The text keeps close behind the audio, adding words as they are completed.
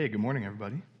Hey, good morning,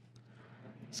 everybody.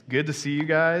 It's good to see you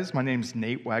guys. My name's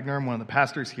Nate Wagner. I'm one of the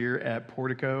pastors here at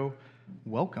Portico.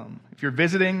 Welcome. If you're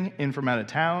visiting in from out of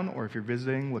town, or if you're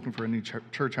visiting looking for a new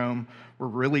church home, we're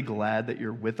really glad that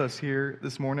you're with us here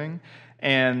this morning.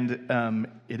 And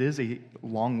it is a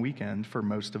long weekend for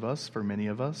most of us, for many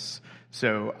of us.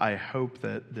 So I hope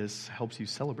that this helps you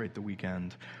celebrate the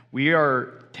weekend. We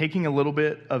are taking a little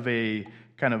bit of a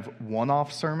kind of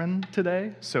one-off sermon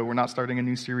today. So we're not starting a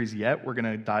new series yet. We're going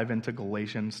to dive into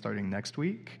Galatians starting next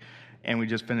week. And we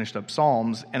just finished up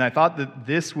Psalms. And I thought that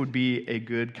this would be a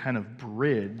good kind of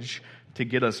bridge to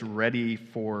get us ready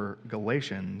for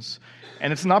Galatians.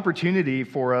 And it's an opportunity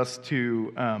for us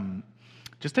to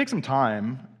just take some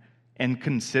time and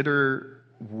consider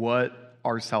what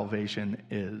our salvation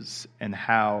is and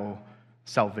how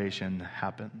salvation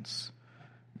happens.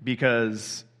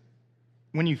 Because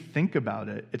when you think about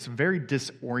it, it's a very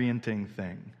disorienting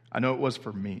thing. I know it was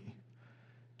for me.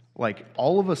 Like,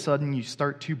 all of a sudden, you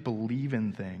start to believe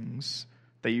in things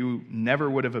that you never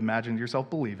would have imagined yourself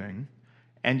believing,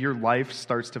 and your life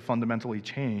starts to fundamentally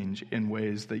change in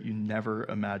ways that you never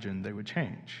imagined they would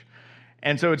change.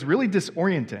 And so it's really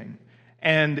disorienting.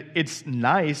 And it's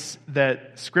nice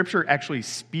that Scripture actually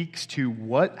speaks to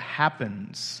what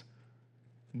happens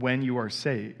when you are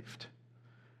saved,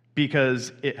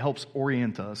 because it helps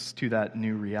orient us to that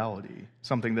new reality,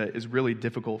 something that is really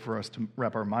difficult for us to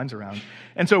wrap our minds around.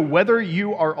 And so whether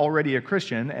you are already a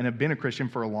Christian and have been a Christian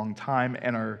for a long time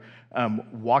and are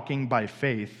walking by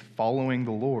faith, following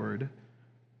the Lord,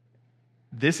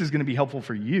 this is going to be helpful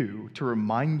for you to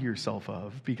remind yourself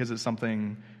of, because it's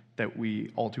something that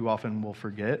we all too often will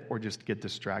forget or just get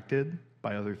distracted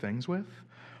by other things with.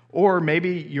 Or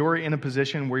maybe you're in a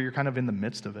position where you're kind of in the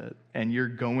midst of it and you're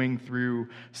going through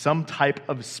some type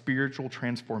of spiritual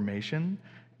transformation.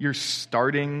 You're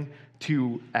starting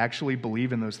to actually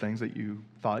believe in those things that you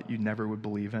thought you never would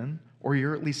believe in, or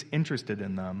you're at least interested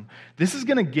in them. This is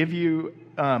going to give you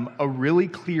a really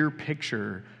clear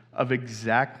picture of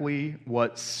exactly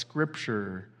what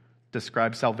Scripture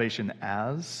describes salvation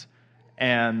as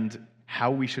and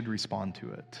how we should respond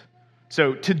to it.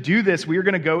 So to do this, we are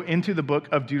going to go into the book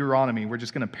of Deuteronomy. We're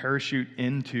just going to parachute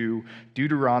into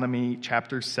Deuteronomy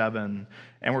chapter 7,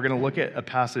 and we're going to look at a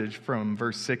passage from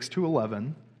verse 6 to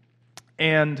 11.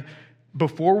 And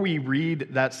before we read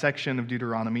that section of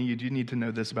Deuteronomy, you do need to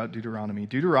know this about Deuteronomy.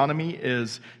 Deuteronomy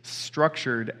is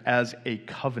structured as a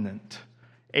covenant,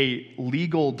 a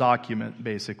legal document,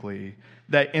 basically,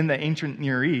 that in the ancient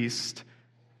Near East,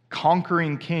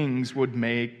 conquering kings would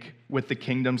make with the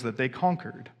kingdoms that they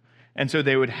conquered. And so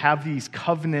they would have these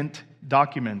covenant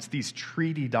documents, these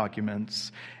treaty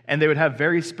documents, and they would have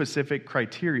very specific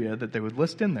criteria that they would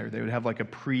list in there. They would have like a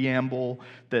preamble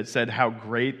that said how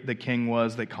great the king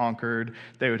was that conquered.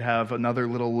 They would have another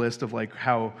little list of like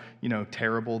how,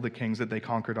 terrible the kings that they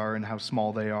conquered are and how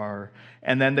small they are.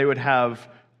 And then they would have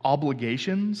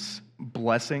obligations,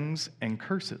 blessings, and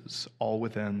curses all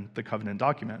within the covenant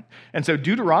document. And so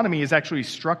Deuteronomy is actually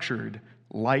structured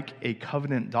like a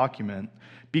covenant document,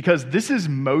 because this is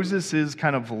Moses'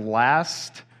 kind of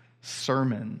last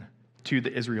sermon to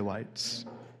the Israelites.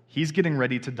 He's getting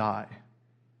ready to die,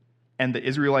 and the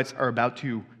Israelites are about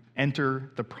to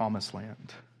enter the promised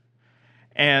land.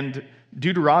 And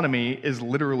Deuteronomy is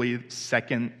literally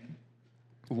second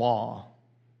law,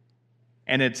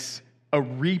 and it's a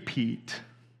repeat.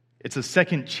 It's a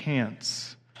second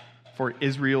chance for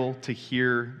Israel to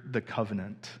hear the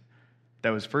covenant that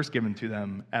was first given to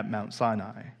them at Mount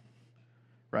Sinai.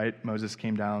 Right? Moses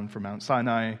came down from Mount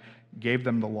Sinai, gave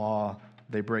them the law,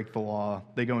 they break the law,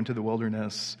 they go into the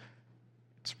wilderness,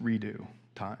 it's redo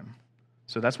time.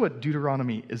 So that's what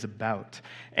Deuteronomy is about.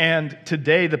 And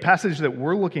today, the passage that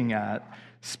we're looking at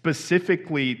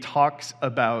specifically talks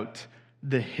about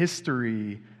the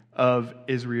history of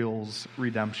Israel's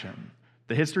redemption.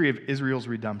 The history of Israel's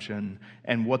redemption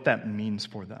and what that means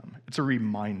for them. It's a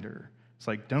reminder. It's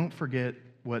like, don't forget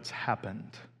what's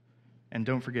happened, and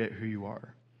don't forget who you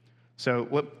are.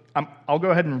 So I'll go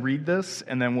ahead and read this,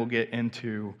 and then we'll get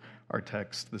into our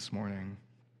text this morning.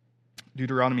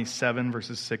 Deuteronomy 7,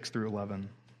 verses 6 through 11.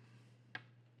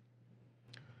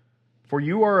 For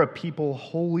you are a people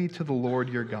holy to the Lord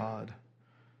your God.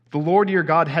 The Lord your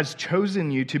God has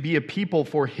chosen you to be a people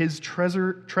for his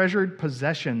treasured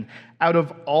possession out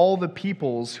of all the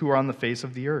peoples who are on the face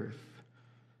of the earth.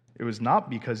 It was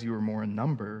not because you were more in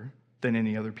number than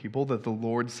any other people that the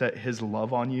Lord set his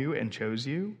love on you and chose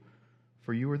you,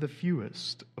 for you are the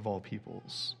fewest of all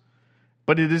peoples.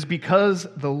 But it is because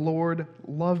the Lord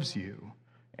loves you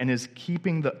and is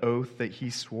keeping the oath that he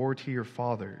swore to your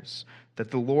fathers, that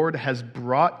the Lord has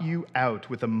brought you out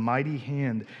with a mighty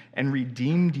hand and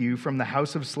redeemed you from the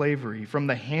house of slavery, from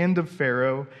the hand of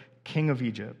Pharaoh, king of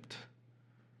Egypt.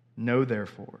 Know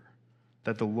therefore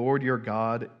that the Lord your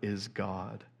God is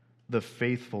God, the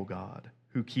faithful God,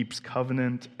 who keeps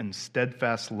covenant and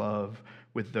steadfast love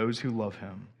with those who love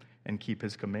him and keep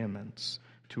his commandments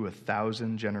to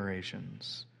 1,000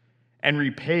 generations, and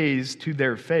repays to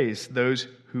their face those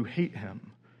who hate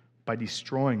him by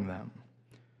destroying them.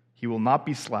 He will not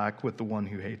be slack with the one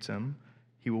who hates him.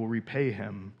 He will repay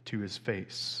him to his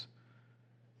face.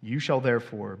 You shall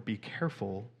therefore be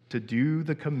careful to do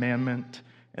the commandment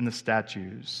and the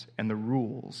statutes and the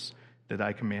rules that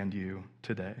I command you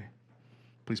today.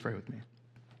 Please pray with me.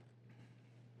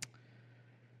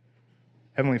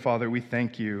 Heavenly Father, we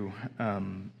thank you.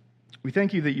 We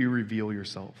thank you that you reveal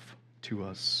yourself to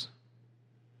us,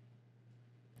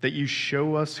 that you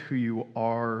show us who you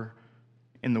are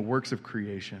in the works of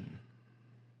creation.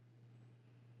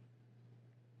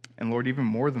 And Lord, even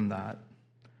more than that,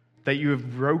 that you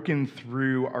have broken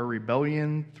through our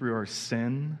rebellion, through our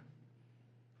sin,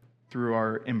 through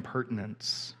our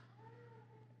impertinence,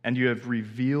 and you have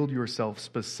revealed yourself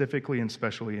specifically and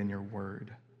specially in your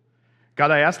word. God,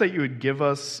 I ask that you would give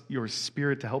us your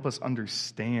Spirit to help us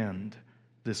understand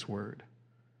this word,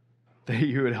 that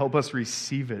you would help us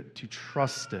receive it, to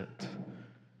trust it,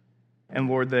 and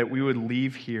Lord, that we would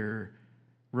leave here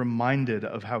reminded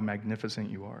of how magnificent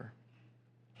you are.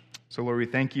 So Lord, we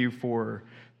thank you for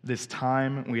this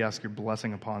time. We ask your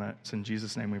blessing upon it. It's in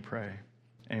Jesus' name we pray.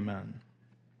 Amen.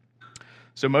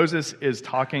 So Moses is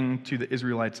talking to the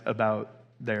Israelites about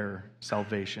their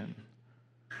salvation.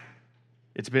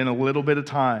 It's been a little bit of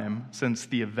time since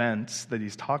the events that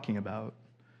he's talking about,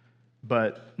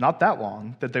 but not that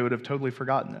long that they would have totally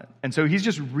forgotten it. And so he's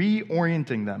just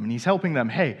reorienting them, and he's helping them.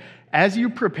 Hey, as you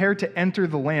prepare to enter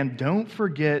the land, don't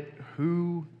forget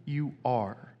who you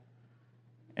are,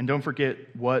 and don't forget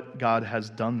what God has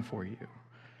done for you.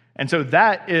 And so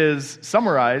that is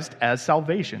summarized as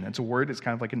salvation. It's a word, it's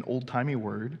kind of like an old-timey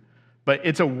word, but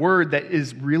it's a word that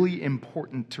is really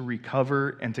important to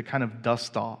recover and to kind of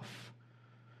dust off.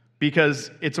 Because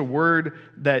it's a word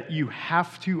that you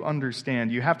have to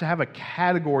understand. You have to have a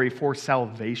category for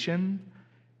salvation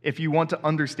if you want to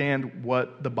understand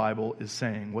what the Bible is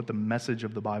saying, what the message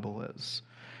of the Bible is.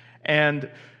 And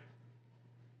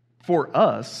for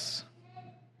us,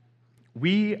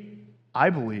 I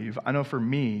believe, I know for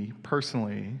me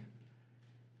personally,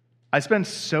 I spend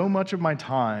so much of my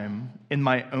time in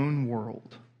my own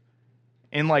world,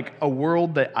 in like a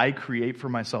world that I create for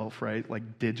myself, right?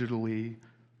 Like digitally,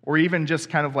 or even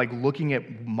just kind of like looking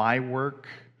at my work,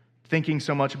 thinking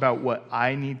so much about what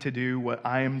I need to do, what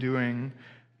I am doing,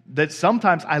 that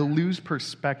sometimes I lose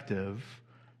perspective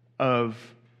of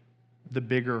the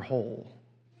bigger whole.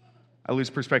 I lose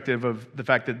perspective of the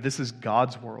fact that this is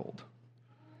God's world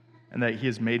and that he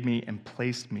has made me and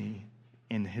placed me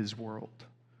in his world.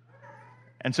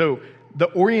 And so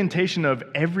the orientation of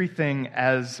everything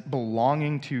as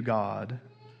belonging to God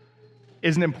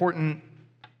is an important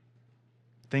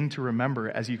thing to remember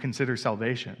as you consider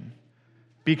salvation,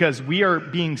 because we are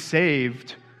being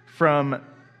saved from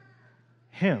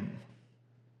him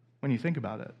when you think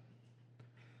about it.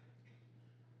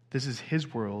 This is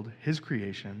his world, his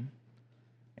creation,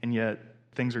 and yet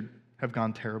things have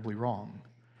gone terribly wrong.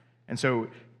 And so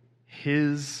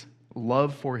his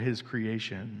love for his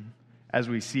creation, as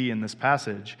we see in this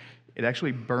passage, it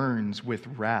actually burns with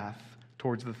wrath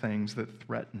towards the things that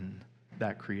threaten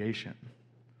that creation.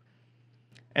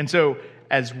 And so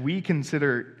as we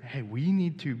consider, hey, we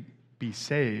need to be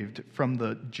saved from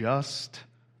the just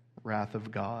wrath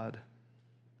of God,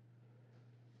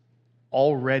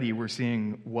 already we're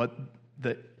seeing what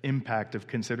the impact of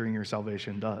considering your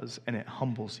salvation does, and it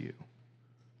humbles you.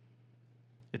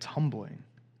 It's humbling.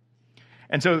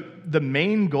 And so the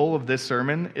main goal of this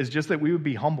sermon is just that we would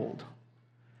be humbled.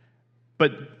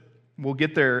 But we'll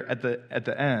get there at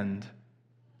the end.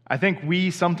 I think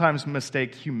we sometimes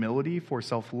mistake humility for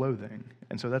self-loathing.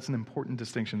 And so that's an important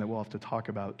distinction that we'll have to talk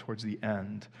about towards the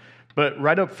end. But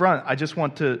right up front, I just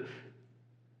want to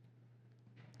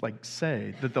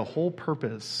say that the whole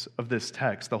purpose of this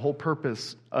text, the whole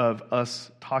purpose of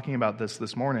us talking about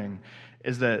this morning,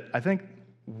 is that I think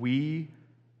we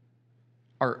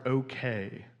are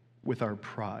okay with our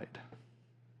pride.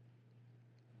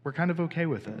 We're kind of okay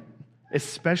with it.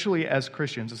 Especially as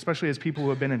Christians, especially as people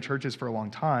who have been in churches for a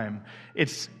long time.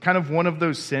 It's kind of one of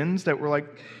those sins that we're like,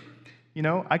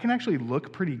 I can actually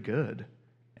look pretty good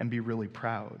and be really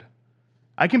proud.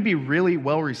 I can be really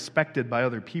well respected by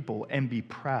other people and be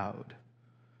proud.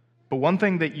 But one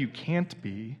thing that you can't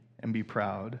be and be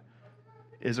proud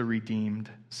is a redeemed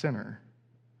sinner.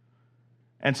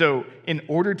 And so in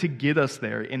order to get us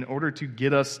there, in order to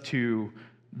get us to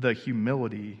the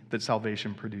humility that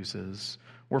salvation produces,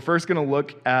 we're first going to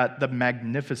look at the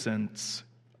magnificence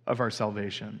of our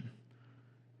salvation.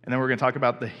 And then we're going to talk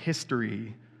about the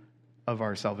history of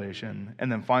our salvation.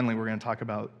 And then finally, we're going to talk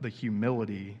about the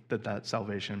humility that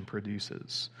salvation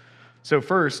produces. So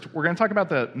first, we're going to talk about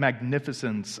the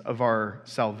magnificence of our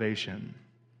salvation.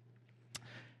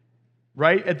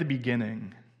 Right at the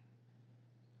beginning,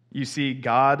 you see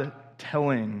God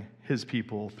telling his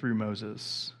people through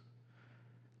Moses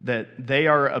that they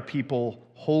are a people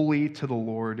holy to the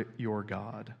Lord your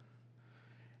God.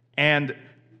 And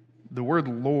the word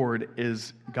Lord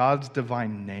is God's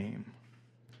divine name.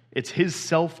 It's his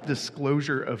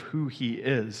self-disclosure of who he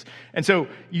is. And so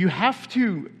you have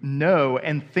to know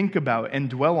and think about and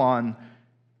dwell on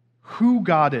who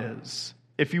God is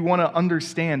if you want to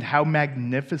understand how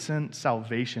magnificent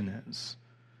salvation is.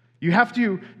 You have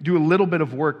to do a little bit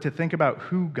of work to think about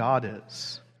who God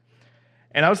is.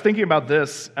 And I was thinking about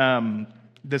this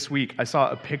this week. I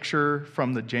saw a picture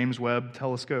from the James Webb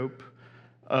Telescope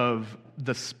of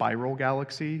the Spiral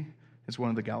Galaxy. It's one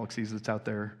of the galaxies that's out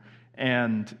there.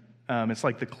 And it's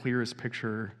like the clearest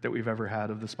picture that we've ever had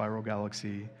of the Spiral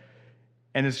Galaxy.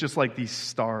 And it's just like these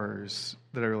stars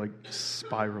that are like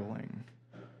spiraling.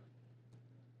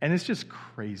 And it's just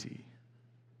crazy.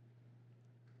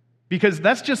 Because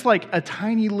that's just like a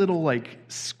tiny little like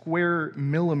square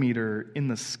millimeter in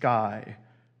the sky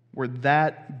where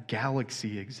that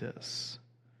galaxy exists.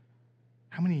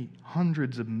 How many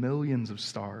hundreds of millions of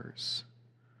stars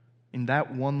in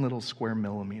that one little square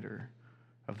millimeter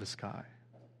of the sky?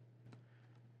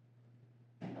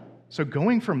 So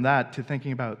going from that to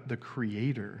thinking about the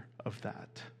creator of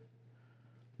that,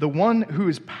 the one who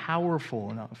is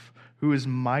powerful enough, who is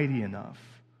mighty enough,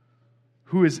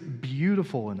 who is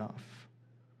beautiful enough,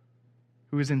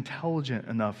 who is intelligent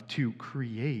enough to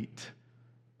create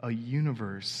a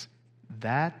universe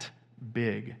that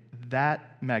big,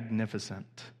 that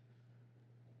magnificent,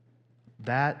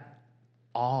 that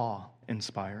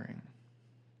awe-inspiring.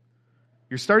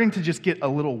 You're starting to just get a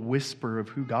little whisper of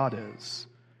who God is,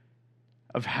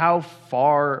 of how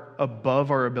far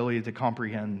above our ability to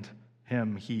comprehend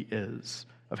him he is,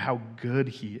 of how good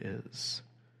he is.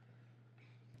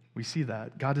 We see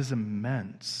that. God is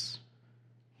immense.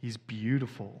 He's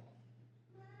beautiful.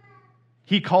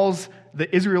 He calls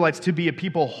the Israelites to be a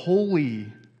people holy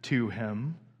to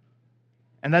him,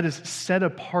 and that is set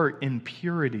apart in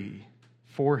purity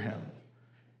for him.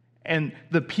 And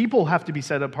the people have to be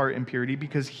set apart in purity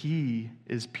because he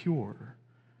is pure.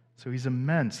 So he's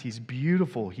immense, he's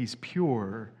beautiful, he's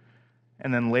pure.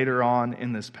 And then later on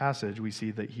in this passage, we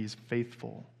see that he's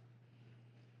faithful.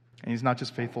 And he's not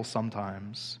just faithful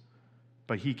sometimes,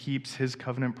 but he keeps his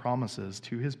covenant promises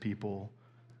to his people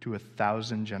to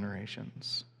 1,000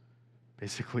 generations.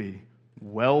 Basically,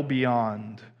 well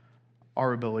beyond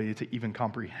our ability to even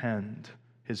comprehend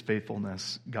his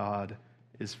faithfulness, God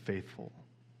is faithful.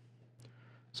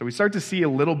 So we start to see a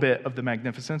little bit of the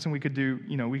magnificence, and we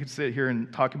could sit here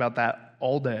and talk about that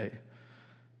all day.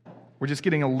 We're just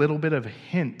getting a little bit of a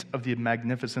hint of the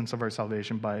magnificence of our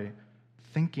salvation by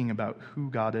thinking about who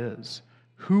God is,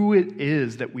 who it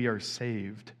is that we are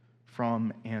saved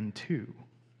from and to.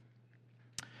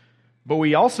 But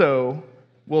we also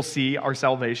will see our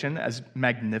salvation as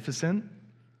magnificent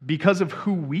because of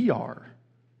who we are.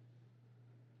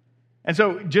 And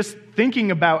so just thinking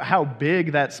about how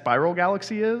big that spiral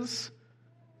galaxy is,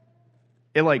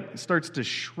 it like starts to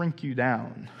shrink you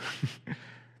down,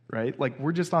 right? Like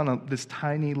we're just on this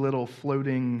tiny little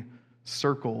floating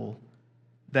circle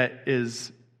that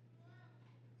is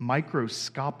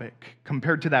microscopic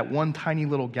compared to that one tiny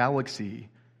little galaxy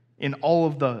in all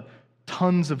of the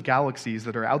tons of galaxies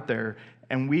that are out there.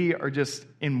 And we are just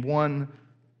in one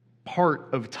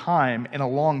part of time in a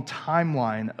long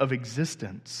timeline of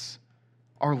existence.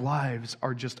 Our lives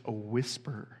are just a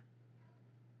whisper.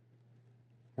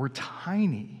 We're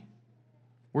tiny.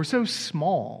 We're so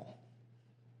small.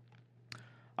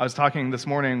 I was talking this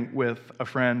morning with a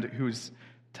friend who's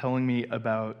telling me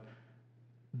about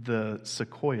the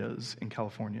sequoias in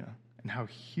California and how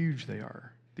huge they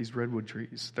are, these redwood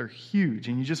trees. They're huge,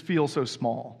 and you just feel so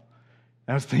small.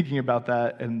 And I was thinking about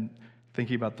that and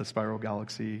thinking about the spiral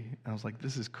galaxy, and I was like,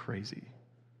 this is crazy.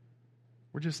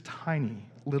 We're just tiny,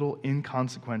 little,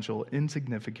 inconsequential,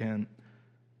 insignificant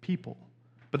people.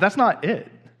 But that's not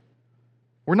it.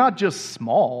 We're not just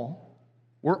small.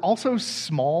 We're also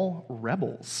small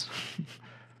rebels.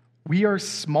 We are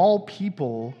small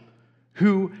people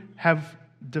who have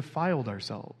defiled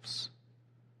ourselves.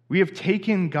 We have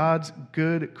taken God's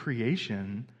good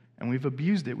creation and we've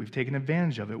abused it. We've taken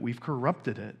advantage of it. We've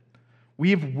corrupted it.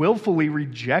 We have willfully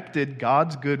rejected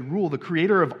God's good rule, the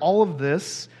creator of all of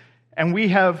this, and we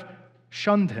have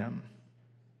shunned him.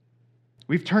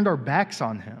 We've turned our backs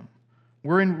on him.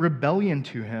 We're in rebellion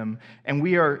to him, and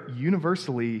we are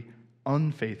universally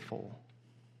unfaithful.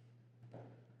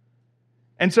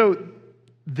 And so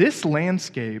this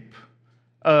landscape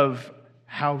of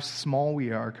how small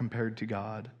we are compared to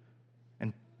God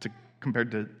and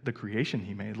compared to the creation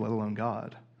he made, let alone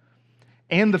God,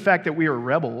 and the fact that we are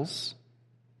rebels,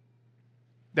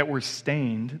 that we're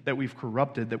stained, that we've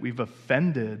corrupted, that we've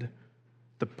offended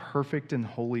the perfect and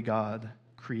holy God,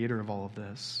 creator of all of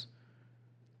this,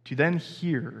 to then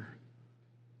hear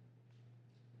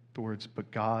the words,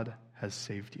 "But God has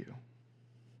saved you.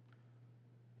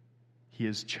 He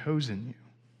has chosen you.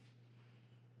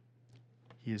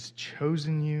 He has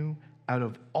chosen you out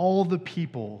of all the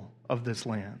people of this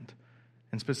land."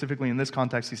 And specifically in this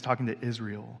context, he's talking to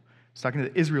Israel. He's talking to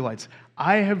the Israelites.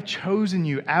 "I have chosen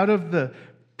you out of the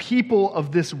people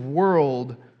of this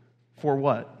world for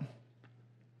what?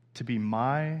 To be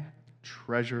my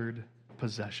treasured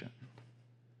possession."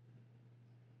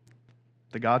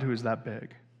 The God who is that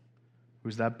big, who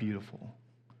is that beautiful,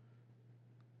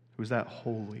 who is that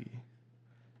holy,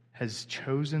 has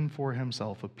chosen for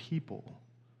himself a people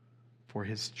for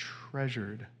his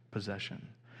treasured possession.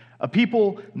 A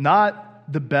people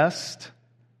not the best,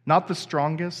 not the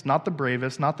strongest, not the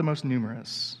bravest, not the most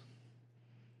numerous,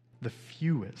 the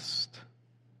fewest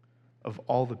of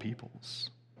all the peoples.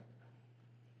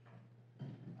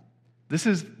 This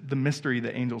is the mystery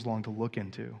that angels long to look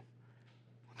into.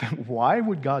 Why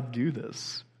would God do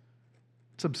this?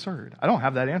 It's absurd. I don't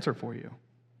have that answer for you.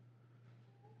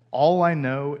 All I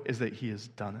know is that he has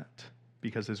done it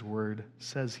because his word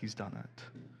says he's done it.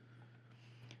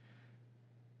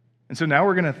 And so now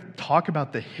we're going to talk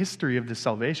about the history of this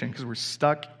salvation because we're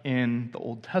stuck in the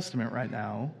Old Testament right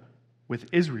now with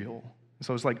Israel.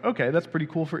 So it's like, okay, that's pretty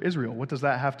cool for Israel. What does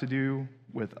that have to do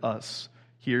with us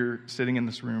here sitting in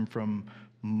this room from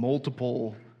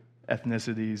multiple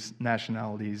ethnicities,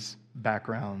 nationalities,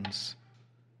 backgrounds?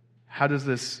 How does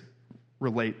this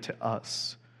relate to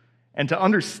us? And to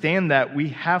understand that, we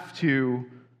have to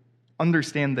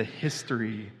understand the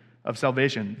history of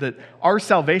salvation. That our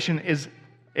salvation is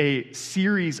a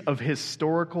series of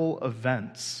historical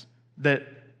events that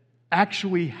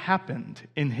actually happened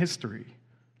in history.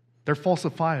 They're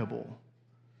falsifiable.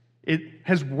 It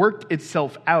has worked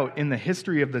itself out in the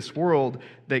history of this world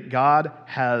that God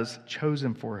has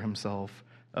chosen for himself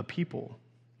a people.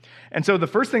 And so the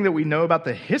first thing that we know about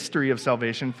the history of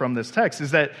salvation from this text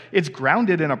is that it's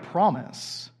grounded in a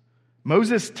promise.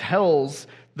 Moses tells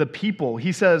the people,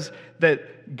 he says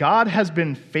that God has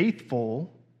been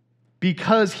faithful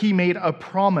because he made a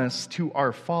promise to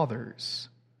our fathers.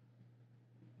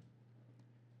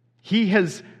 He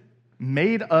has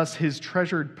made us his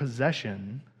treasured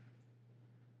possession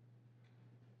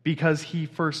because he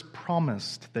first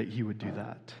promised that he would do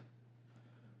that.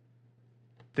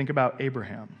 Think about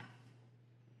Abraham.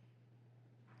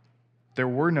 There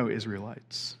were no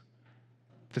Israelites.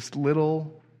 This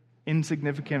little,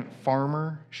 insignificant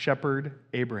farmer, shepherd,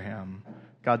 Abraham,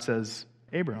 God says,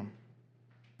 "Abram,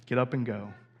 get up and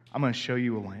go. I'm going to show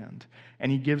you a land."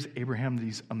 And he gives Abraham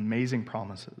these amazing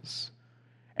promises.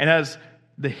 And as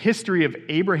the history of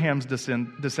Abraham's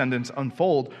descendants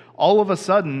unfold, all of a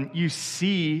sudden you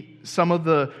see some of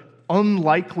the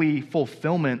unlikely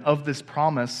fulfillment of this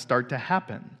promise start to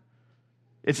happen.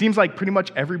 It seems like pretty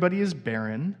much everybody is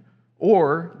barren,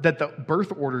 or that the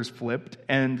birth order's flipped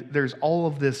and there's all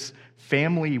of this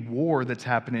family war that's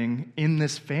happening in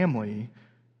this family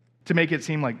to make it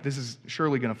seem like this is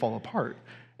surely going to fall apart.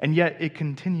 And yet it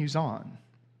continues on.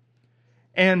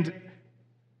 And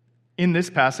in this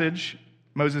passage,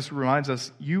 Moses reminds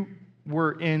us, you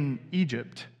were in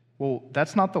Egypt. Well,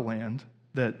 that's not the land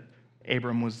that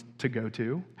Abram was to go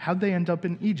to. How'd they end up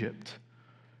in Egypt?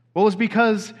 Well, it's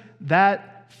because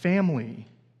that family,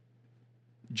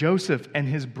 Joseph and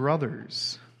his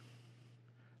brothers,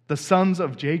 the sons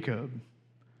of Jacob,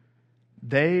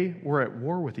 they were at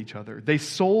war with each other. They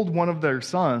sold one of their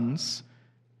sons,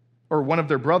 or one of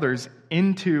their brothers,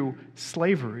 into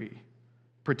slavery,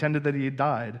 pretended that he had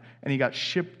died, and he got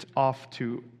shipped off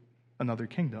to another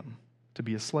kingdom to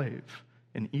be a slave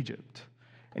in Egypt.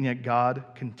 And yet God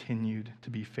continued to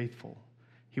be faithful.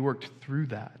 He worked through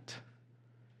that.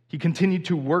 He continued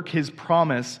to work his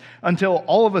promise until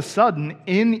all of a sudden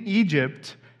in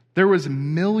Egypt, there was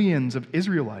millions of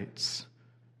Israelites.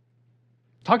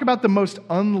 Talk about the most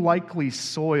unlikely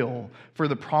soil for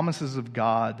the promises of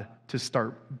God to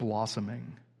start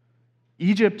blossoming.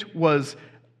 Egypt was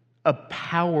a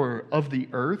power of the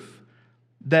earth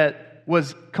that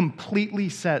was completely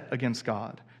set against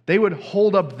God. They would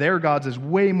hold up their gods as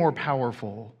way more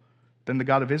powerful than the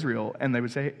God of Israel, and they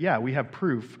would say, yeah, we have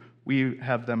proof. We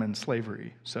have them in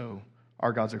slavery, so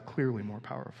our gods are clearly more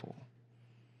powerful.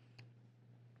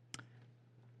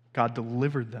 God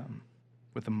delivered them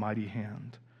with a mighty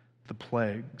hand, the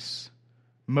plagues,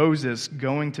 Moses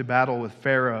going to battle with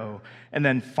Pharaoh, and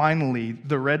then finally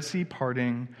the Red Sea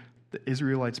parting, the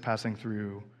Israelites passing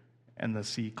through, and the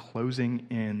sea closing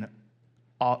in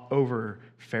over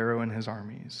Pharaoh and his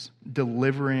armies,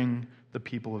 delivering the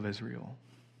people of Israel.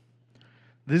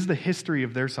 This is the history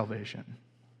of their salvation.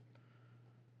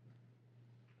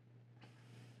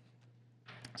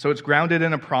 So it's grounded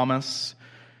in a promise,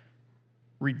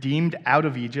 redeemed out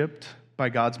of Egypt by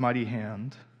God's mighty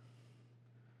hand.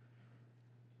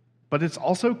 But it's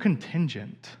also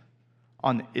contingent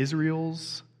on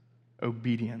Israel's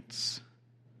obedience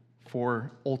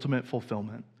for ultimate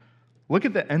fulfillment. Look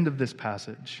at the end of this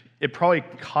passage. It probably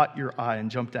caught your eye and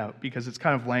jumped out because it's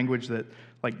kind of language that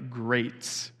like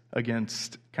grates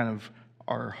against kind of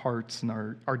our hearts and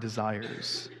our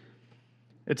desires.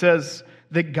 It says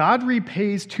that God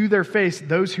repays to their face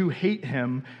those who hate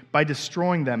him by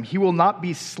destroying them. He will not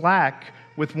be slack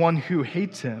with one who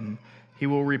hates him. He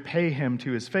will repay him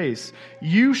to his face.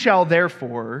 You shall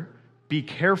therefore be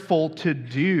careful to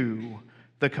do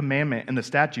the commandment and the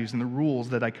statutes and the rules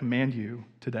that I command you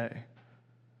today.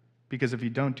 Because if you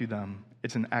don't do them,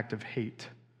 it's an act of hate.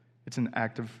 It's an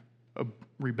act of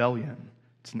rebellion.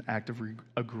 It's an act of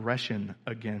aggression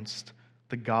against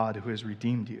the God who has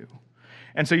redeemed you.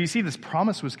 And so you see, this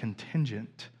promise was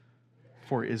contingent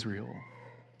for Israel.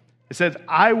 It says,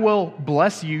 I will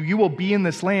bless you. You will be in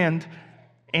this land,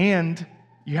 and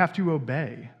you have to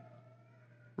obey.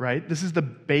 Right? This is the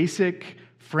basic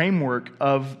framework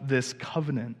of this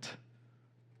covenant.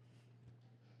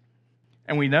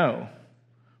 And we know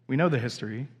the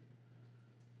history.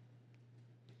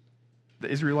 The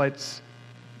Israelites,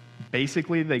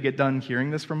 basically, they get done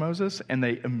hearing this from Moses, and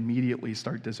they immediately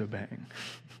start disobeying.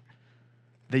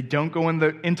 They don't go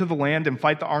into the land and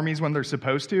fight the armies when they're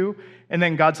supposed to. And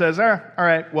then God says, all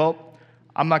right, well,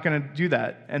 I'm not going to do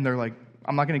that. And they're like,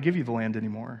 I'm not going to give you the land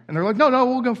anymore. And they're like, no,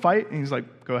 we'll go fight. And he's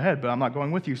like, go ahead, but I'm not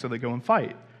going with you. So they go and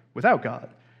fight without God.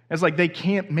 It's like they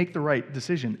can't make the right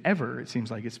decision ever, it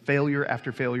seems like. It's failure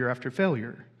after failure after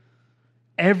failure.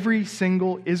 Every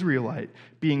single Israelite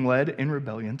being led in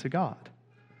rebellion to God.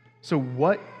 So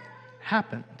what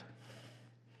happened?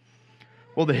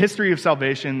 Well, the history of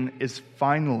salvation is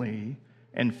finally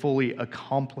and fully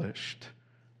accomplished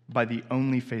by the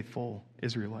only faithful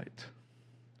Israelite.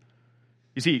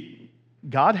 You see,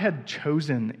 God had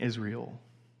chosen Israel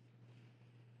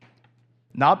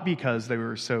not because they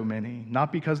were so many,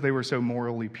 not because they were so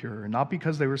morally pure, not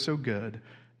because they were so good,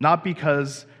 not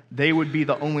because they would be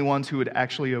the only ones who would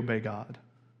actually obey God,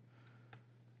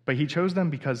 but he chose them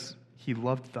because he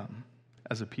loved them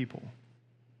as a people.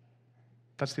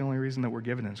 That's the only reason that we're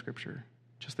given in Scripture,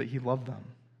 just that he loved them.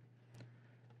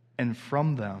 And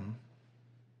from them,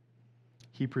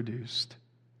 he produced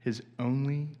his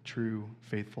only true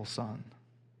faithful Son.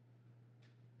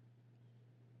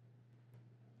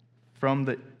 From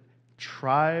the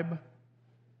tribe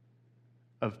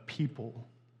of people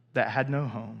that had no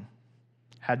home,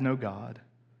 had no God,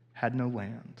 had no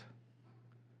land,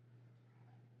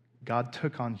 God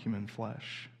took on human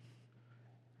flesh,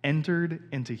 entered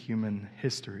into human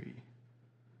history,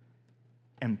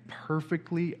 and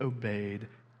perfectly obeyed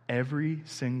every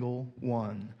single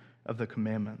one of the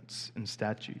commandments and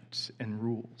statutes and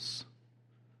rules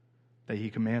that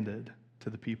he commanded to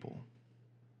the people.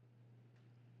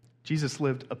 Jesus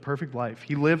lived a perfect life.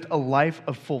 He lived a life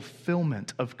of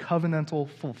fulfillment, of covenantal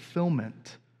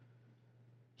fulfillment.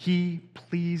 He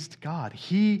pleased God.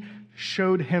 He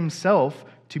showed himself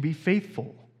to be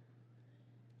faithful,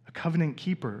 a covenant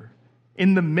keeper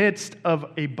in the midst of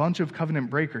a bunch of covenant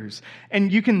breakers.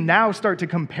 And you can now start to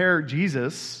compare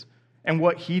Jesus and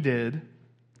what he did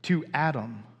to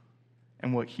Adam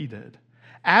and what he did.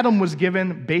 Adam was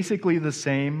given basically the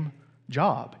same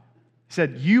job. He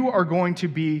said, you are going to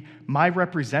be my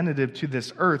representative to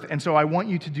this earth, and so I want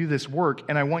you to do this work,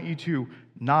 and I want you to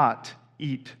not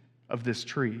eat of this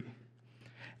tree.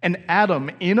 And Adam,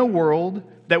 in a world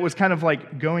that was kind of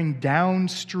like going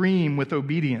downstream with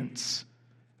obedience,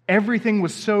 everything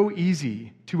was so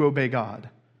easy to obey God.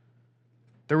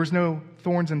 There was no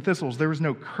thorns and thistles. There was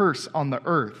no curse on the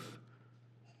earth.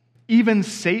 Even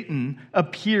Satan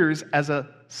appears as a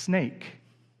snake.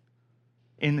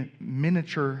 in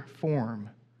miniature form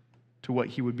to what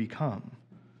he would become.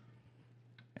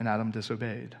 And Adam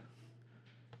disobeyed,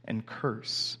 and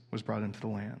curse was brought into the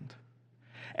land.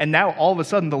 And now, all of a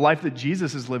sudden, the life that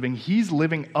Jesus is living, he's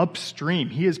living upstream.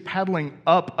 He is paddling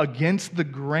up against the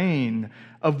grain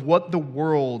of what the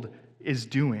world is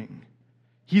doing.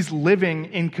 He's living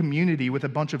in community with a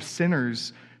bunch of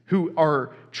sinners who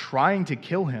are trying to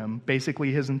kill him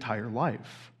basically his entire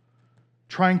life,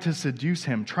 trying to seduce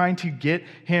him, trying to get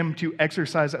him to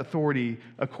exercise authority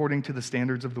according to the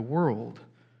standards of the world.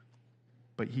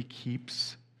 But he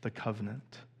keeps the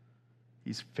covenant.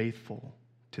 He's faithful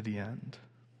to the end.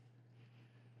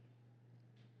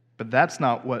 But that's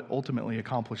not what ultimately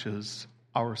accomplishes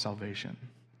our salvation.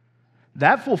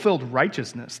 That fulfilled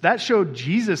righteousness. That showed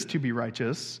Jesus to be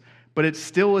righteous, but it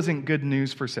still isn't good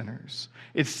news for sinners.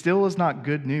 It still is not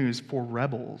good news for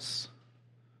rebels,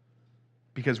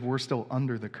 because we're still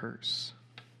under the curse.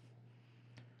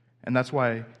 And that's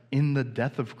why in the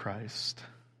death of Christ,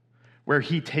 where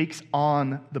he takes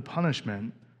on the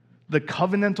punishment, the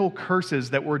covenantal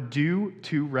curses that were due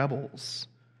to rebels,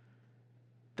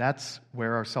 that's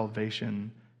where our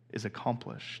salvation is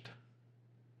accomplished.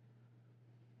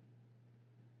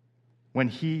 When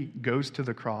he goes to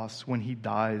the cross, when he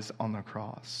dies on the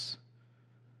cross,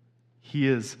 he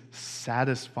is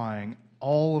satisfying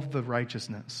all of the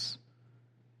righteousness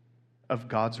of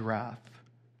God's wrath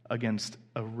against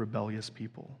a rebellious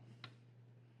people.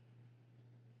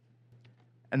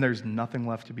 And there's nothing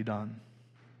left to be done.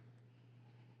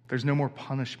 There's no more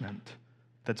punishment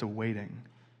that's awaiting.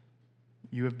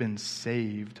 You have been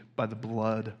saved by the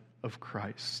blood of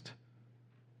Christ.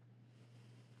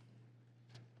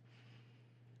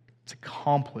 It's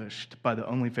accomplished by the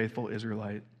only faithful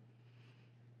Israelite.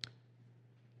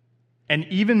 And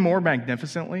even more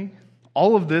magnificently,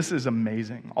 all of this is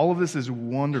amazing. All of this is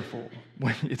wonderful.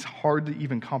 It's hard to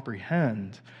even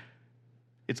comprehend.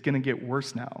 It's going to get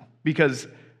worse now, because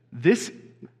this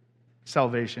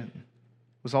salvation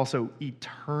was also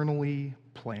eternally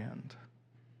planned.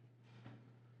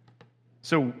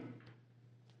 So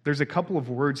there's a couple of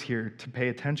words here to pay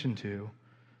attention to.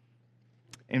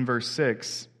 In verse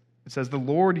 6, it says, "The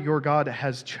Lord your God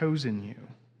has chosen you."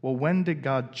 Well, when did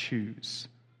God choose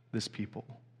this people?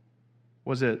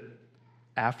 Was it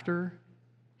after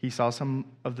he saw some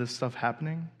of this stuff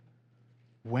happening?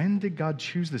 When did God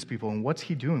choose this people, and what's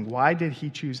he doing? Why did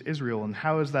he choose Israel, and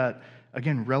how is that,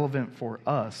 again, relevant for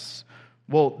us?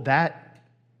 Well, that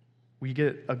we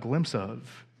get a glimpse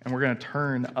of, and we're going to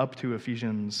turn up to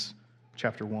Ephesians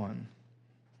chapter 1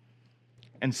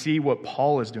 and see what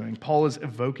Paul is doing. Paul is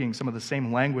evoking some of the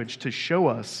same language to show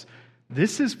us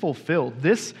this is fulfilled.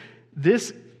 This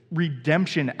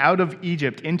redemption out of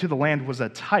Egypt into the land was a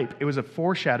type. It was a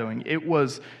foreshadowing. It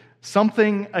was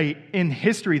something in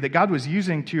history that God was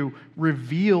using to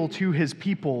reveal to his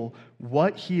people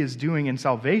what he is doing in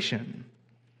salvation.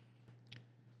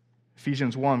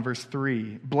 Ephesians 1, verse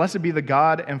 3, "Blessed be the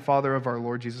God and Father of our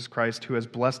Lord Jesus Christ, who has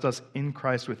blessed us in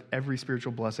Christ with every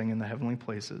spiritual blessing in the heavenly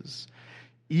places,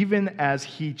 even as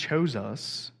he chose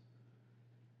us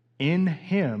in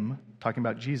him," talking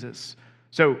about Jesus.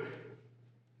 So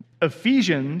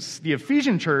Ephesians, the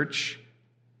Ephesian church,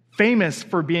 famous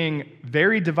for being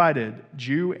very divided,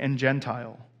 Jew and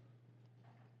Gentile.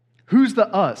 Who's the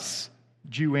us?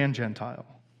 Jew and Gentile.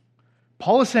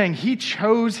 Paul is saying he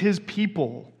chose his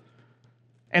people.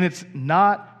 And it's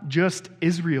not just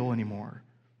Israel anymore,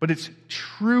 but it's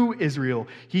true Israel.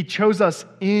 He chose us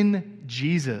in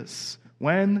Jesus.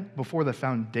 When? Before the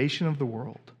foundation of the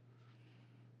world,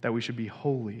 that we should be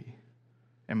holy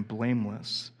and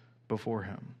blameless before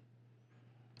him.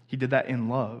 He did that in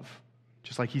love,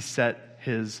 just like he set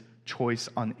his choice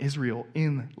on Israel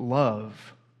in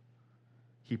love.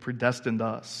 He predestined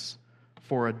us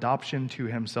for adoption to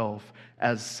himself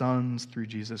as sons through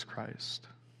Jesus Christ.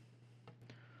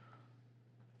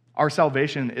 Our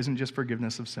salvation isn't just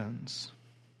forgiveness of sins.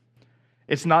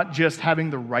 It's not just having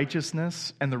the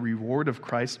righteousness and the reward of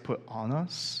Christ put on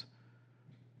us,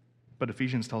 but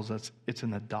Ephesians tells us it's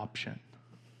an adoption.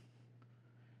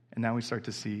 And now we start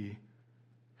to see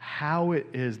how it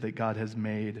is that God has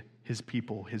made his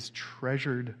people his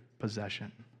treasured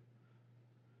possession.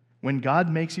 When God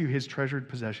makes you his treasured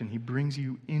possession, he brings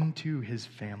you into his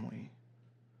family.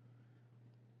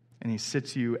 And he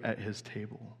sits you at his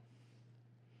table.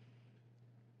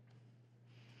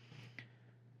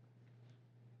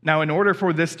 Now, in order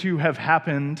for this to have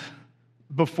happened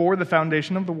before the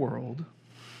foundation of the world,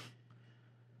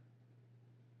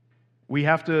 we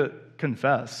have to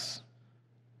confess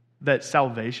that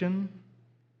salvation,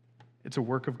 it's a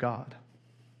work of God.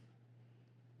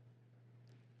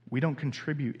 we don't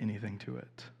contribute anything to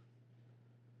it.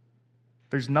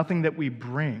 There's nothing that we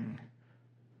bring.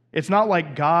 It's not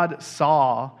like God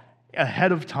saw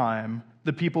ahead of time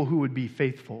the people who would be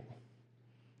faithful.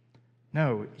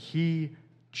 No, he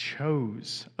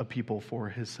chose a people for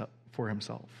himself,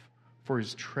 for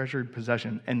his treasured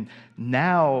possession. And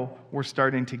now we're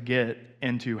starting to get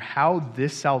into how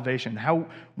this salvation, how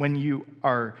when you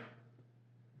are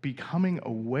becoming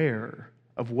aware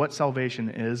of what salvation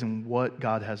is and what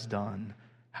God has done,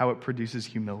 how it produces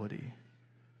humility.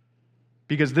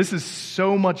 Because this is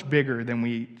so much bigger than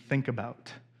we think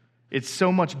about. It's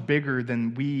so much bigger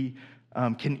than we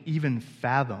can even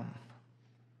fathom,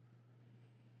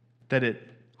 that it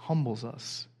humbles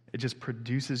us. It just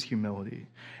produces humility.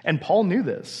 And Paul knew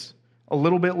this. A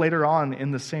little bit later on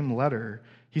in the same letter,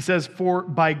 he says, "For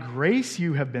by grace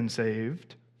you have been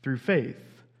saved through faith.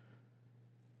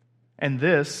 And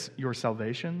this, your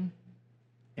salvation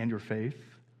and your faith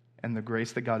and the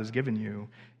grace that God has given you,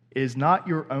 is not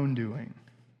your own doing.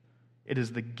 It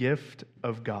is the gift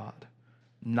of God,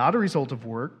 not a result of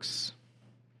works,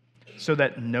 so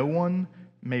that no one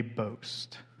may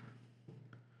boast."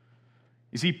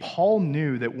 You see, Paul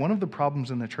knew that one of the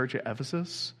problems in the church at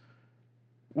Ephesus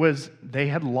was they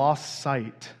had lost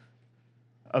sight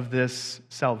of this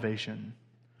salvation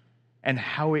and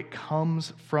how it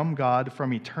comes from God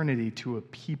from eternity to a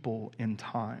people in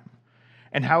time,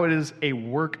 and how it is a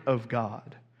work of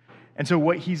God. And so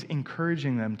what he's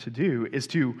encouraging them to do is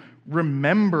to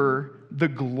remember the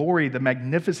glory, the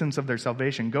magnificence of their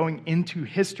salvation, going into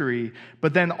history,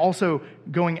 but then also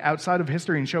going outside of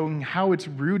history and showing how it's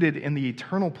rooted in the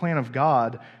eternal plan of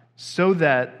God so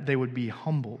that they would be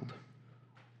humbled.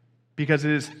 Because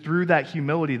it is through that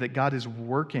humility that God is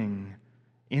working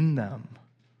in them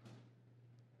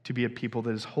to be a people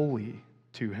that is holy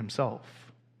to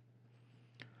himself.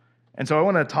 And so I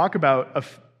want to talk about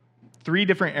three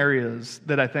different areas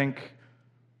that I think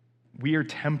we are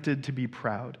tempted to be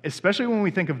proud, especially when we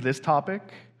think of this topic,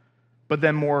 but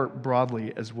then more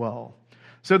broadly as well.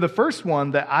 So the first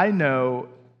one that I know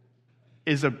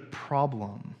is a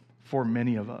problem for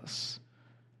many of us,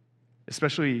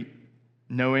 especially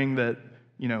knowing that,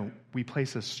 we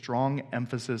place a strong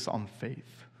emphasis on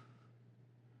faith.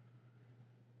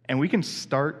 And we can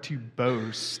start to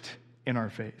boast in our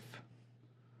faith.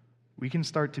 We can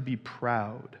start to be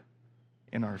proud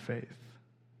in our faith.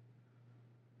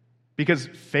 Because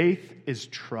faith is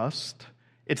trust.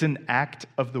 It's an act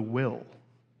of the will,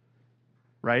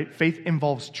 right? Faith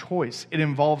involves choice. It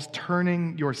involves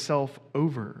turning yourself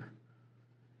over.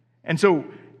 And so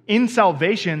in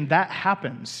salvation, that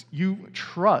happens. You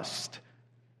trust,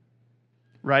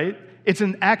 right? It's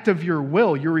an act of your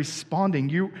will. You're responding.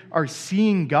 You are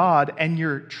seeing God and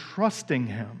you're trusting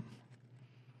him.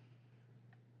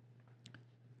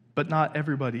 But not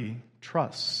everybody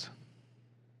trusts.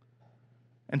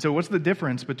 And so what's the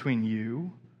difference between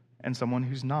you and someone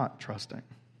who's not trusting?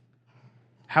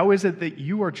 How is it that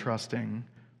you are trusting,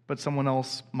 but someone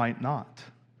else might not?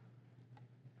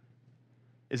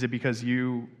 Is it because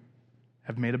you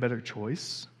have made a better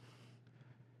choice?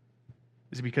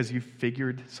 Is it because you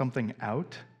figured something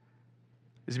out?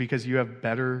 Is it because you have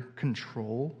better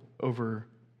control over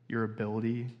your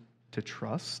ability to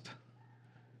trust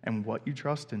and what you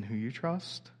trust and who you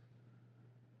trust?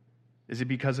 Is it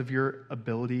because of your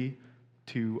ability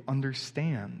to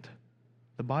understand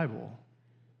the Bible?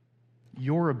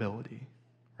 Your ability,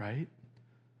 right?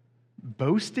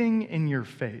 Boasting in your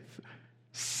faith,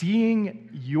 seeing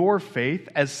your faith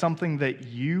as something that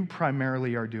you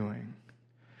primarily are doing.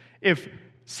 If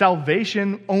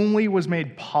salvation only was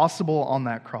made possible on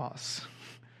that cross,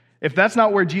 if that's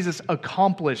not where Jesus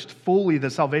accomplished fully the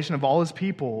salvation of all his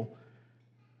people,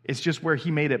 it's just where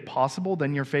he made it possible,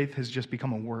 then your faith has just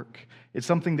become a work. It's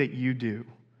something that you do.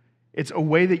 It's a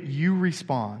way that you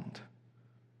respond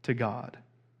to God.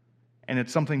 And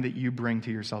it's something that you bring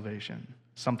to your salvation,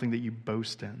 something that you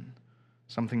boast in,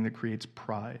 something that creates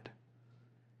pride.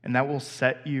 And that will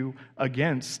set you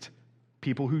against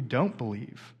people who don't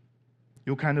believe.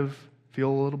 You'll kind of feel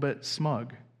a little bit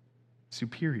smug,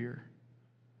 superior.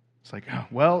 It's like, oh,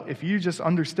 well, if you just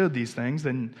understood these things,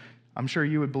 then I'm sure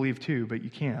you would believe too, but you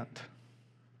can't.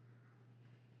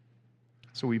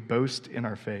 So we boast in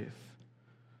our faith.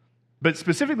 But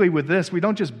specifically with this, we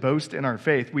don't just boast in our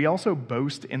faith, we also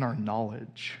boast in our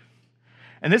knowledge.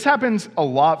 And this happens a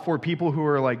lot for people who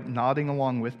are like nodding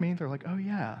along with me. They're like, oh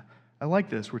yeah, I like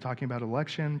this. We're talking about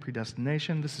election,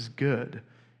 predestination. This is good,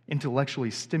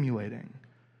 intellectually stimulating.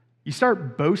 You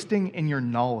start boasting in your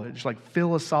knowledge, like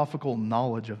philosophical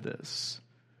knowledge of this.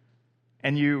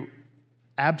 And you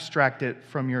abstract it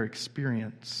from your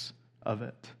experience of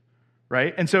it,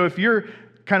 right? And so if you're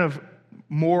kind of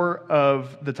more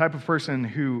of the type of person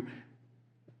who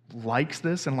likes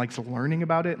this and likes learning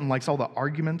about it and likes all the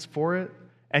arguments for it,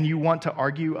 and you want to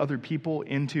argue other people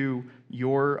into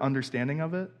your understanding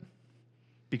of it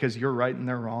because you're right and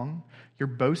they're wrong, you're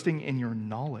boasting in your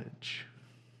knowledge.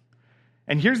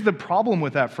 And here's the problem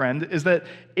with that, friend, is that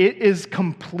it is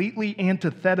completely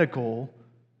antithetical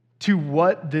to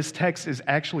what this text is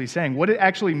actually saying. What it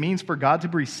actually means for God to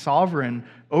be sovereign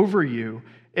over you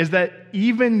is that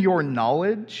even your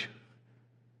knowledge,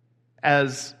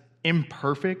 as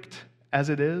imperfect as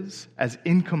it is, as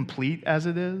incomplete as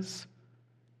it is,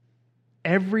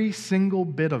 every single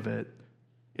bit of it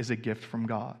is a gift from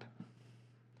God.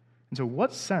 And so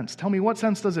what sense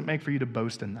does it make for you to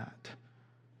boast in that?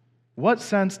 What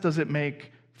sense does it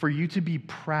make for you to be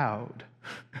proud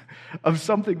of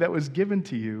something that was given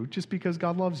to you just because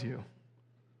God loves you?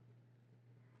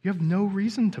 You have no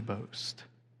reason to boast.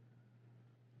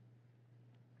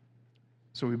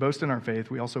 So we boast in our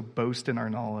faith. We also boast in our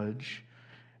knowledge.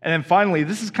 And then finally,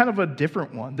 this is kind of a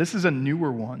different one. This is a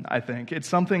newer one, I think. It's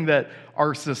something that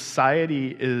our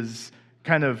society is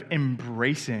kind of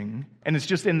embracing, and it's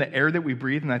just in the air that we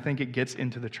breathe, and I think it gets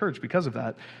into the church because of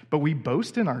that. But we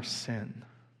boast in our sin.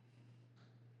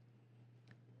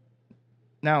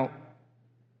 Now,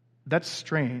 that's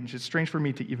strange. It's strange for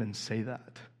me to even say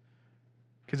that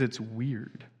because it's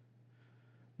weird.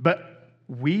 But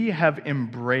we have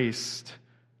embraced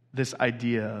this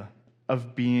idea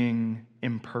of being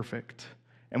imperfect,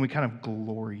 and we kind of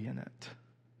glory in it.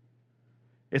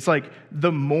 It's like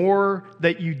the more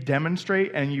that you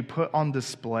demonstrate and you put on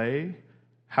display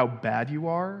how bad you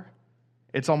are,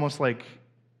 it's almost like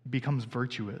becomes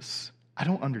virtuous. I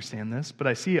don't understand this, but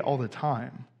I see it all the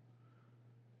time.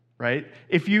 Right?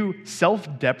 If you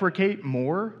self-deprecate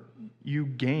more, you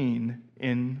gain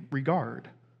in regard.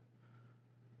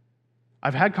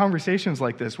 I've had conversations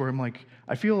like this where I'm like,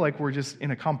 I feel like we're just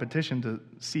in a competition to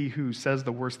see who says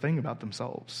the worst thing about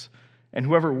themselves. And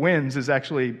whoever wins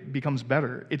becomes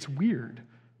better. It's weird,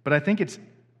 but I think it's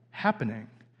happening.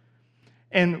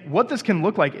 And what this can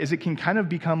look like is it can kind of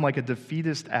become like a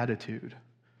defeatist attitude.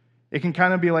 It can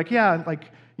kind of be like, yeah, like,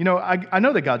 you know, I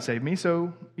know that God saved me,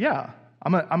 so yeah,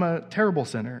 I'm a terrible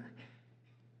sinner.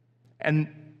 And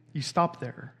you stop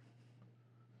there.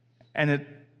 And it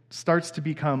starts to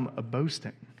become a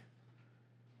boasting.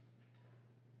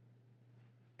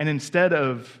 And instead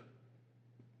of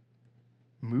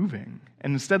moving,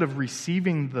 and instead of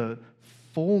receiving the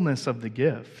fullness of the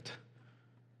gift,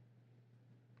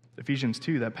 Ephesians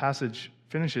 2, that passage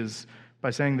finishes by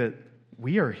saying that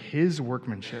we are His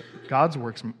workmanship, God's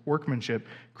workmanship,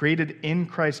 created in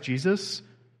Christ Jesus.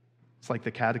 It's like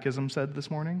the Catechism said this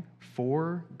morning,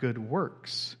 for good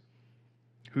works.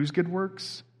 Whose good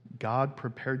works? God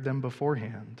prepared them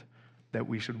beforehand that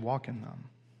we should walk in them.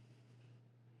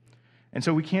 And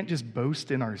so we can't just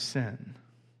boast in our sin.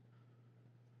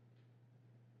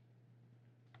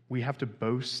 We have to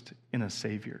boast in a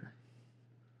Savior,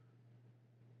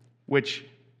 which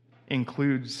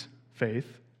includes faith,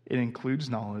 it includes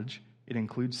knowledge, it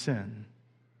includes sin,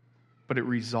 but it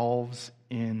resolves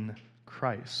in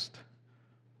Christ.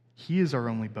 He is our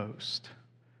only boast.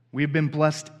 We have been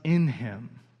blessed in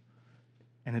Him,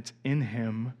 and it's in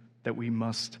Him that we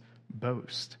must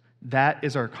boast. That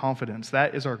is our confidence.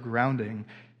 That is our grounding.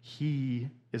 He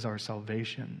is our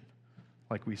salvation,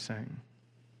 like we sing.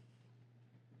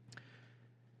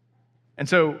 And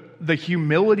so the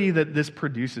humility that this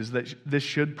produces, that this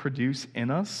should produce in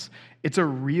us, it's a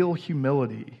real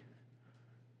humility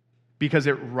because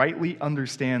it rightly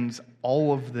understands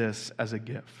all of this as a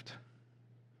gift.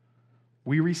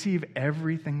 We receive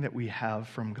everything that we have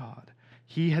from God.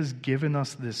 He has given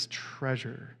us this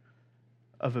treasure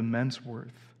of immense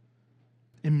worth,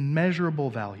 immeasurable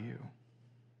value.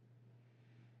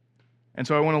 And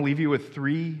so I want to leave you with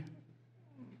three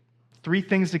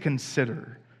things to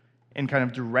consider in kind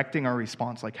of directing our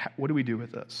response. Like, what do we do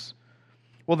with this?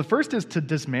 Well, the first is to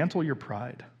dismantle your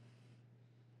pride.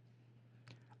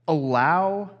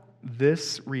 Allow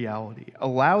this reality.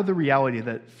 Allow the reality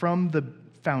that from the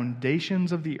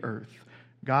foundations of the earth,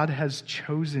 God has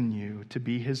chosen you to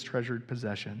be His treasured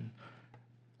possession,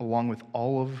 along with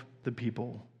all of the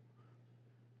people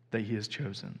that He has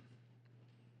chosen.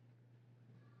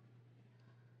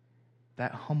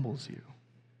 That humbles you.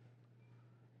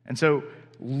 And so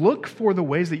look for the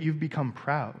ways that you've become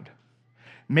proud.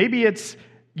 Maybe it's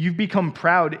you've become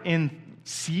proud in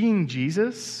seeing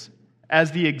Jesus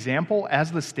as the example,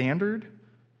 as the standard,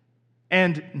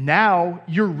 and now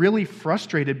you're really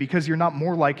frustrated because you're not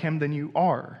more like Him than you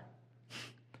are.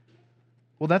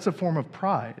 Well, that's a form of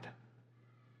pride.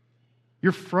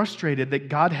 You're frustrated that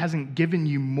God hasn't given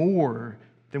you more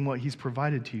than what he's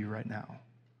provided to you right now.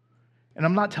 And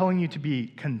I'm not telling you to be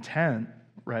content,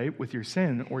 right, with your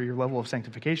sin or your level of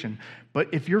sanctification, but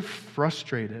if you're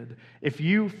frustrated, if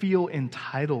you feel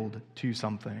entitled to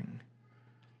something,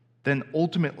 then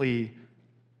ultimately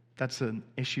that's an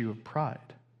issue of pride.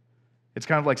 It's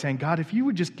kind of like saying, God, if you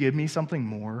would just give me something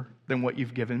more than what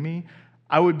you've given me,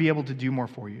 I would be able to do more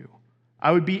for you.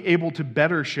 I would be able to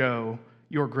better show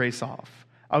your grace off.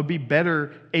 I would be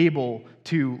better able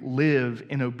to live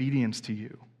in obedience to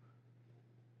you.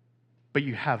 But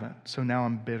you haven't, so now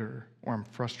I'm bitter or I'm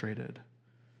frustrated.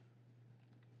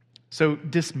 So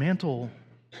dismantle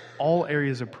all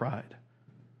areas of pride.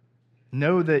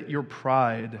 Know that your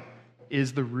pride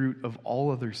is the root of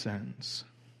all other sins.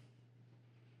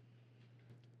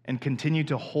 And continue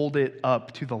to hold it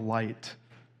up to the light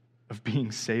of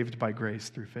being saved by grace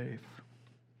through faith.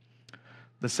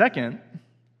 The second,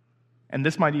 and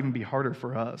this might even be harder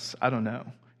for us, I don't know,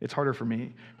 it's harder for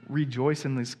me, rejoice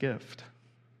in this gift.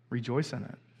 Rejoice in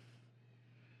it.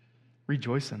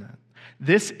 Rejoice in it.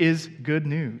 This is good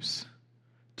news.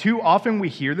 Too often we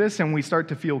hear this and we start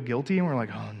to feel guilty and we're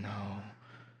like, oh no.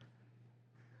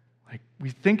 Like we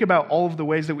think about all of the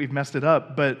ways that we've messed it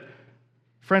up, but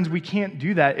friends, we can't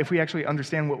do that if we actually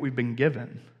understand what we've been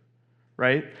given,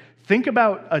 right? Think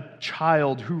about a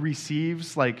child who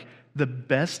receives like the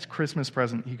best Christmas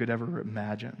present he could ever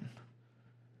imagine.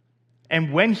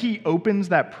 And when he opens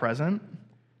that present,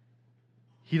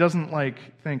 he doesn't like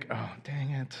think, oh,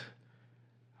 dang it,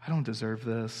 I don't deserve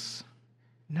this.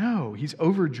 No, he's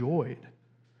overjoyed.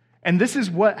 And this is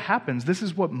what happens. This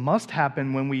is what must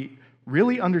happen when we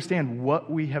really understand what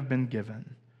we have been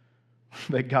given.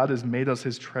 That God has made us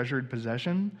his treasured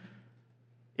possession.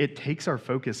 It takes our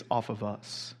focus off of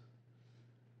us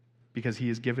because he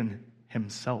has given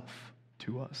himself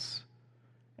to us.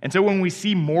 And so when we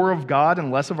see more of God and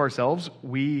less of ourselves,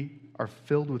 we are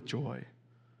filled with joy.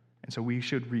 And so we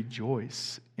should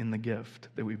rejoice in the gift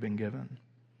that we've been given.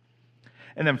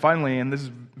 And then finally, and this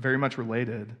is very much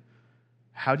related,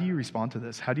 how do you respond to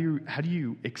this? How do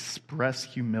you express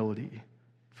humility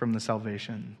from the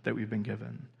salvation that we've been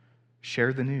given?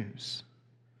 Share the news.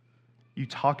 You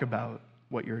talk about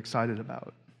what you're excited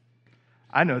about.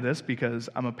 I know this because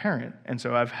I'm a parent, and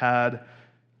so I've had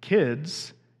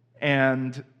kids,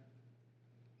 and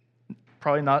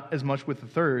probably not as much with the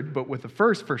third, but with the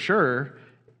first for sure.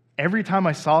 Every time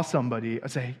I saw somebody,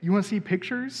 I'd say, you want to see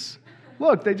pictures?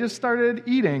 Look, they just started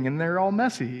eating and they're all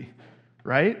messy,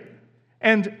 right?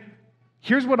 And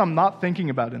here's what I'm not thinking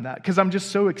about in that, because I'm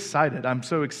just so excited. I'm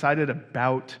so excited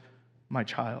about my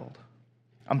child.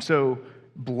 I'm so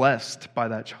blessed by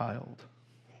that child.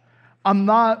 I'm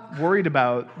not worried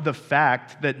about the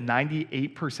fact that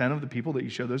 98% of the people that you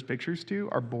show those pictures to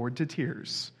are bored to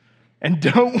tears and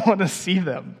don't want to see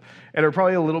them and are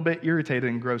probably a little bit irritated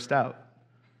and grossed out.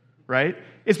 Right?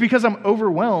 It's because I'm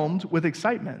overwhelmed with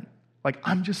excitement. Like,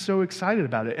 I'm just so excited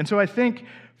about it. And so I think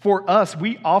for us,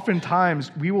 we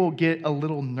will get a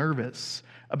little nervous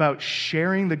about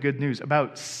sharing the good news,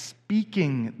 about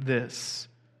speaking this,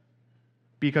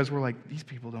 because we're like, these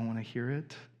people don't want to hear it.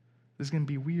 This is going to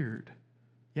be weird.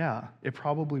 Yeah, it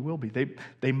probably will be.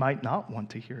 They might not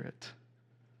want to hear it.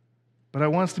 But I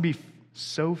want us to be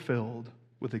so filled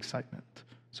with excitement,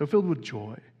 so filled with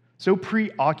joy, so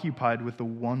preoccupied with the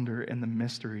wonder and the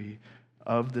mystery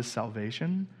of this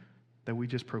salvation that we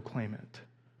just proclaim it,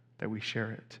 that we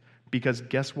share it. Because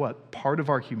guess what? Part of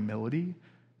our humility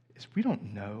is we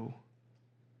don't know.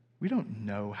 We don't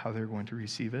know how they're going to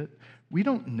receive it. We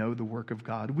don't know the work of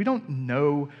God. We don't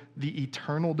know the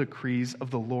eternal decrees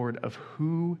of the Lord of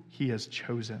who he has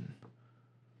chosen.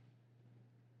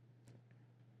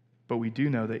 But we do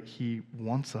know that he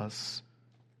wants us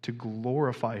to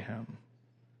glorify him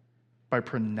by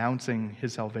pronouncing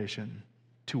his salvation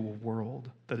to a world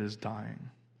that is dying.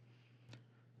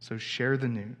 So share the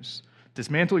news.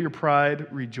 Dismantle your pride,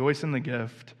 rejoice in the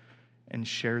gift, and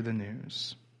share the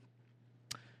news.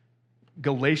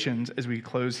 Galatians, as we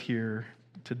close here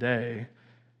today,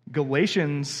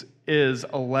 Galatians is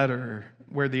a letter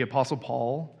where the Apostle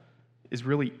Paul is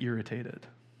really irritated.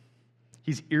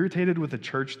 He's irritated with the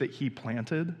church that he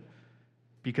planted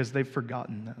because they've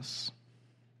forgotten this.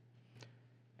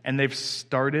 And they've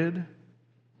started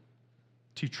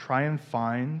to try and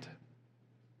find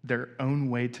their own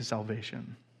way to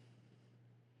salvation.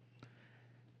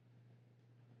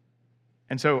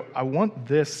 And so I want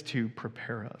this to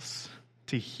prepare us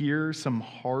to hear some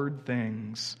hard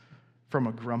things from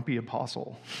a grumpy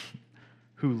apostle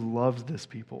who loves this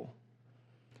people.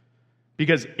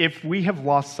 Because if we have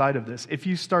lost sight of this, if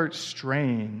you start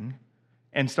straying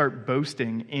and start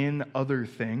boasting in other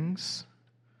things,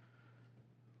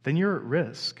 then you're at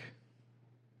risk.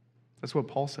 That's what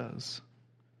Paul says.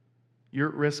 You're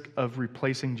at risk of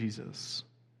replacing Jesus,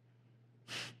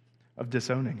 of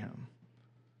disowning him,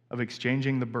 of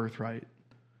exchanging the birthright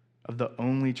of the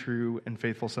only true and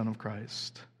faithful Son of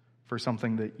Christ for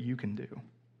something that you can do.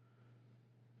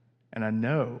 And I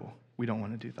know we don't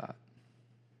want to do that.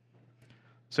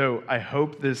 So I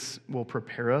hope this will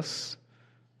prepare us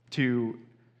to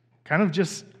kind of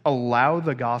just allow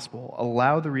the gospel,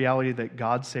 allow the reality that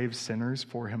God saves sinners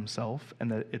for himself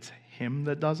and that it's him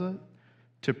that does it,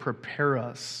 to prepare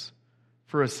us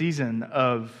for a season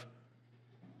of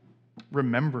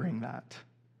remembering that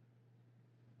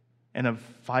and of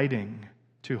fighting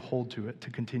to hold to it, to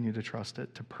continue to trust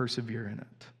it, to persevere in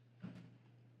it.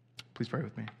 Please pray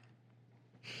with me.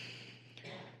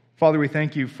 Father, we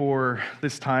thank you for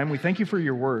this time. We thank you for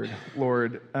your word,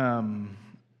 Lord.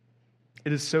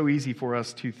 It is so easy for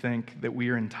us to think that we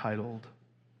are entitled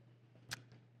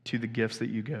to the gifts that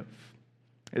you give.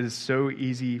 It is so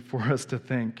easy for us to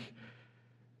think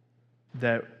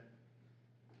that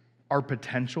our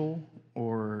potential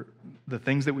or the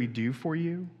things that we do for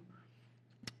you,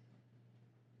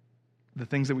 the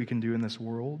things that we can do in this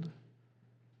world,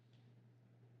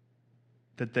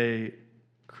 that they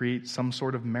create some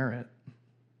sort of merit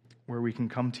where we can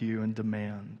come to you and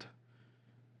demand.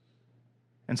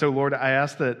 And so, Lord, I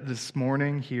ask that this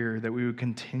morning here that we would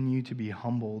continue to be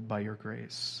humbled by your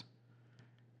grace,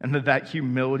 and that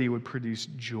humility would produce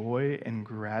joy and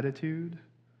gratitude,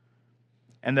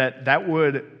 and that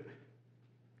would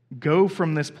go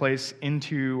from this place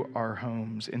into our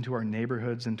homes, into our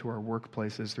neighborhoods, into our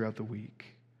workplaces throughout the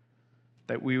week.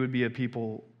 That we would be a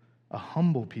people, a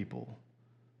humble people,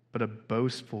 but a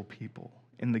boastful people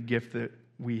in the gift that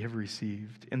we have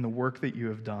received, in the work that you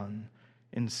have done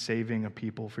in saving a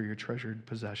people for your treasured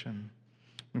possession.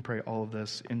 We pray all of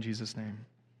this in Jesus' name.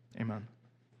 Amen.